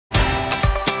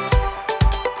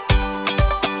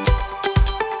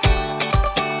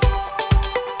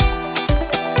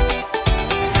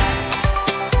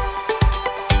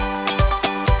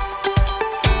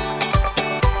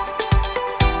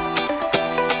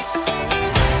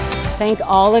thank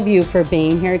all of you for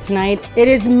being here tonight. It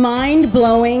is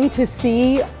mind-blowing to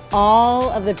see all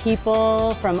of the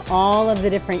people from all of the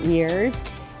different years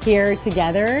here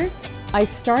together. I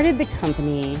started the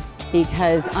company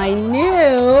because I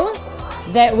knew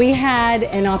that we had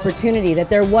an opportunity,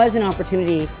 that there was an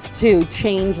opportunity to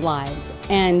change lives.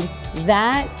 And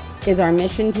that is our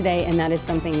mission today, and that is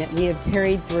something that we have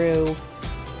carried through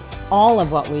all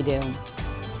of what we do.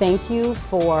 Thank you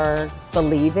for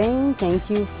believing, thank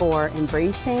you for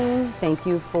embracing, thank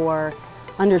you for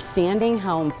understanding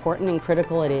how important and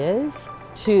critical it is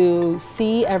to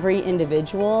see every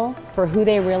individual for who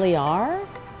they really are,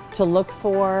 to look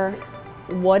for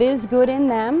what is good in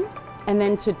them, and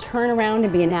then to turn around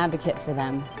and be an advocate for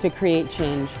them, to create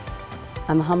change.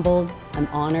 I'm humbled, I'm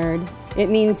honored. It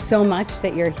means so much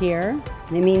that you're here.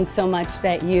 It means so much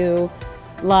that you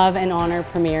love and honor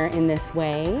Premier in this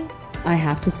way. I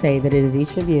have to say that it is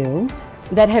each of you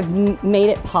that have made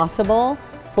it possible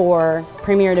for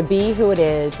Premier to be who it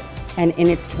is and in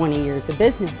its 20 years of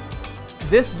business.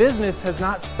 This business has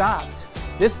not stopped.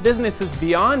 This business is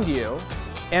beyond you,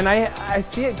 and I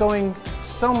see it going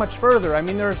so much further. I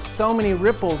mean, there are so many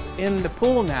ripples in the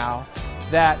pool now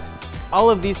that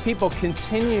all of these people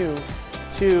continue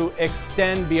to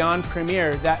extend beyond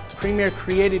Premier, that Premier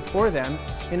created for them,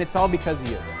 and it's all because of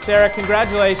you. Sarah,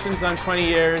 congratulations on 20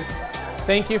 years.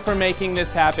 Thank you for making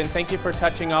this happen. Thank you for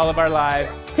touching all of our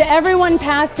lives. To everyone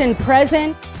past and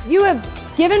present, you have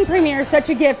given Premier such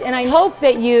a gift, and I hope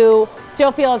that you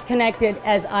still feel as connected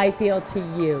as I feel to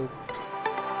you.